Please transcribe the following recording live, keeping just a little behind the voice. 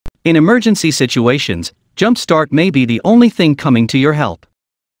In emergency situations, jump start may be the only thing coming to your help.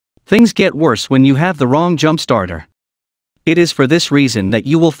 Things get worse when you have the wrong jump starter. It is for this reason that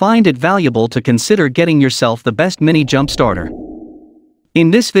you will find it valuable to consider getting yourself the best mini jump starter. In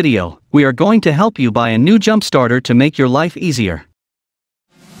this video, we are going to help you buy a new jump starter to make your life easier.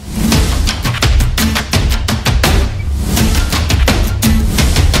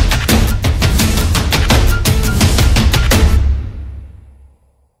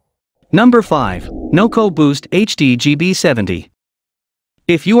 Number 5. NOCO Boost HD GB70.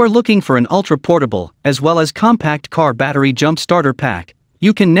 If you are looking for an ultra-portable, as well as compact car battery jump starter pack,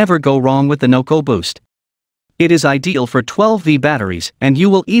 you can never go wrong with the NOCO Boost. It is ideal for 12V batteries, and you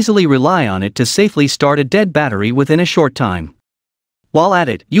will easily rely on it to safely start a dead battery within a short time. While at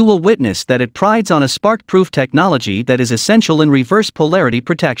it, you will witness that it prides on a spark-proof technology that is essential in reverse polarity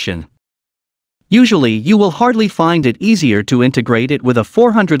protection. Usually you will hardly find it easier to integrate it with a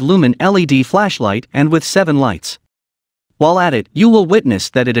 400 lumen LED flashlight and with 7 lights. While at it, you will witness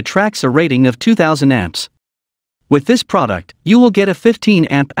that it attracts a rating of 2000 amps. With this product, you will get a 15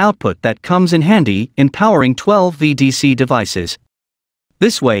 amp output that comes in handy in powering 12V DC devices.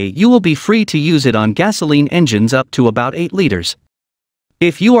 This way you will be free to use it on gasoline engines up to about 8 liters.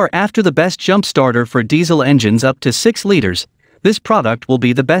 If you are after the best jump starter for diesel engines up to 6 liters, this product will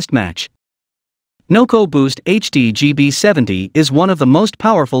be the best match. NOCO Boost HD GB70 is one of the most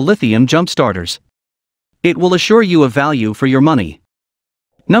powerful lithium jump starters. It will assure you a value for your money.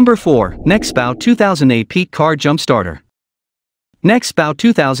 Number 4. Nexpow 2000A Peak Car Jump Starter. Nexpow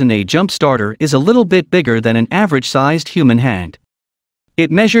 2000A Jump Starter is a little bit bigger than an average-sized human hand.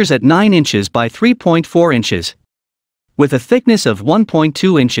 It measures at 9 inches by 3.4 inches. With a thickness of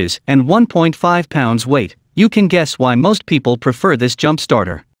 1.2 inches and 1.5 pounds weight, you can guess why most people prefer this jump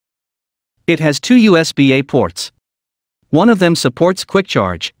starter. It has 2 USB-A ports. One of them supports quick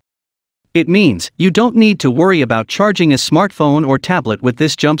charge. It means you don't need to worry about charging a smartphone or tablet with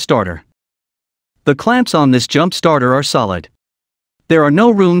this jump starter. The clamps on this jump starter are solid. There are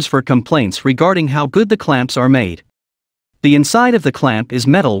no rooms for complaints regarding how good the clamps are made. The inside of the clamp is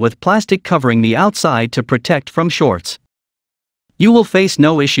metal with plastic covering the outside to protect from shorts. You will face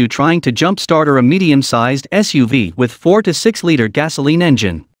no issue trying to jump starter a medium-sized SUV with 4 to 6 liter gasoline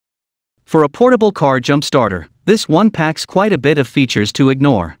engine. For a portable car jump starter, this one packs quite a bit of features to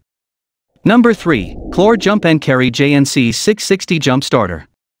ignore. Number 3. Clore Jump and Carry JNC 660 Jump Starter.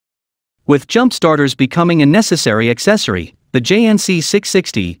 With jump starters becoming a necessary accessory, the JNC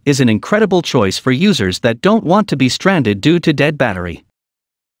 660 is an incredible choice for users that don't want to be stranded due to dead battery.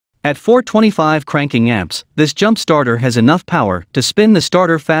 At 425 cranking amps, this jump starter has enough power to spin the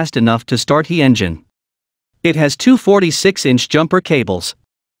starter fast enough to start the engine. It has 2 46-inch jumper cables.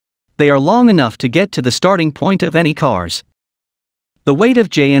 They are long enough to get to the starting point of any cars. The weight of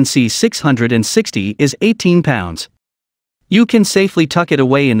JNC 660 is 18 pounds. You can safely tuck it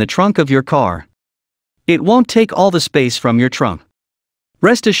away in the trunk of your car. It won't take all the space from your trunk.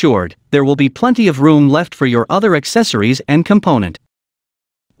 Rest assured, there will be plenty of room left for your other accessories and component.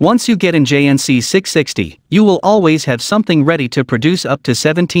 Once you get in JNC 660, you will always have something ready to produce up to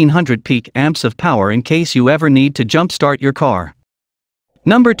 1700 peak amps of power in case you ever need to jumpstart your car.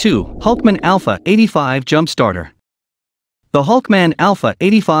 Number 2. HULKMAN Alpha 85 Jump Starter. The HULKMAN Alpha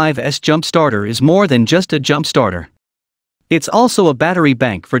 85S Jump Starter is more than just a jump starter. It's also a battery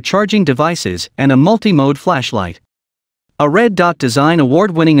bank for charging devices and a multi-mode flashlight. A Red Dot Design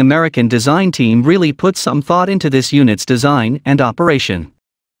award-winning American design team really put some thought into this unit's design and operation.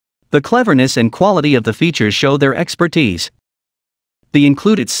 The cleverness and quality of the features show their expertise. The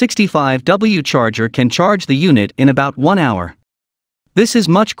included 65W charger can charge the unit in about 1 hour. This is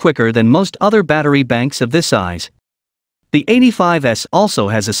much quicker than most other battery banks of this size. The 85S also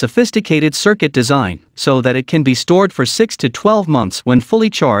has a sophisticated circuit design, so that it can be stored for 6 to 12 months when fully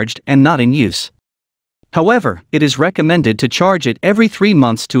charged and not in use. However, it is recommended to charge it every 3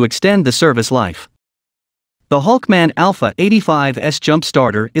 months to extend the service life. The HULKMAN Alpha 85S Jump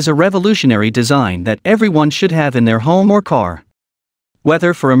Starter is a revolutionary design that everyone should have in their home or car.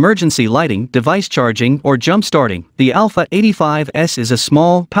 Whether for emergency lighting, device charging, or jump starting, the Alpha 85S is a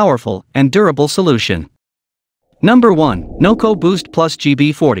small, powerful, and durable solution. Number 1. NOCO Boost Plus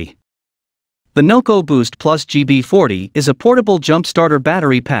GB40. The NOCO Boost Plus GB40 is a portable jump starter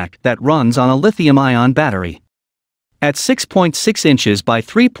battery pack that runs on a lithium-ion battery. At 6.6 inches by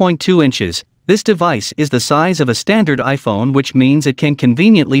 3.2 inches, this device is the size of a standard iPhone, which means it can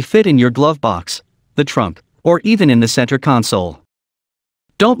conveniently fit in your glove box, the trunk, or even in the center console.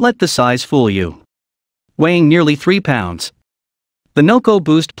 Don't let the size fool you. Weighing nearly 3 pounds, the NOCO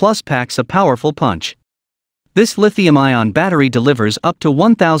Boost Plus packs a powerful punch. This lithium-ion battery delivers up to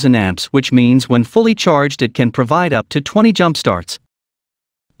 1000 amps, which means when fully charged it can provide up to 20 jump starts.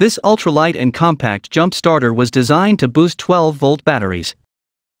 This ultralight and compact jump starter was designed to boost 12-volt batteries.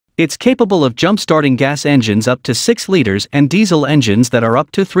 It's capable of jump-starting gas engines up to 6 liters and diesel engines that are up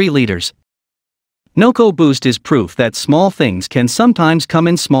to 3 liters. NOCO Boost is proof that small things can sometimes come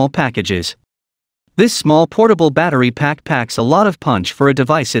in small packages. This small portable battery pack packs a lot of punch for a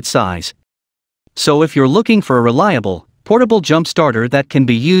device its size. So if you're looking for a reliable, portable jump starter that can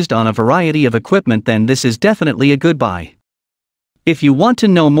be used on a variety of equipment, then this is definitely a good buy. If you want to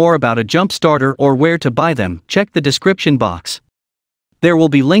know more about a jump starter or where to buy them, check the description box. There will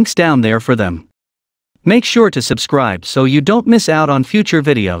be links down there for them. Make sure to subscribe so you don't miss out on future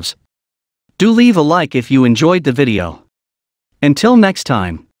videos. Do leave a like if you enjoyed the video. Until next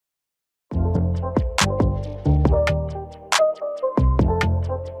time.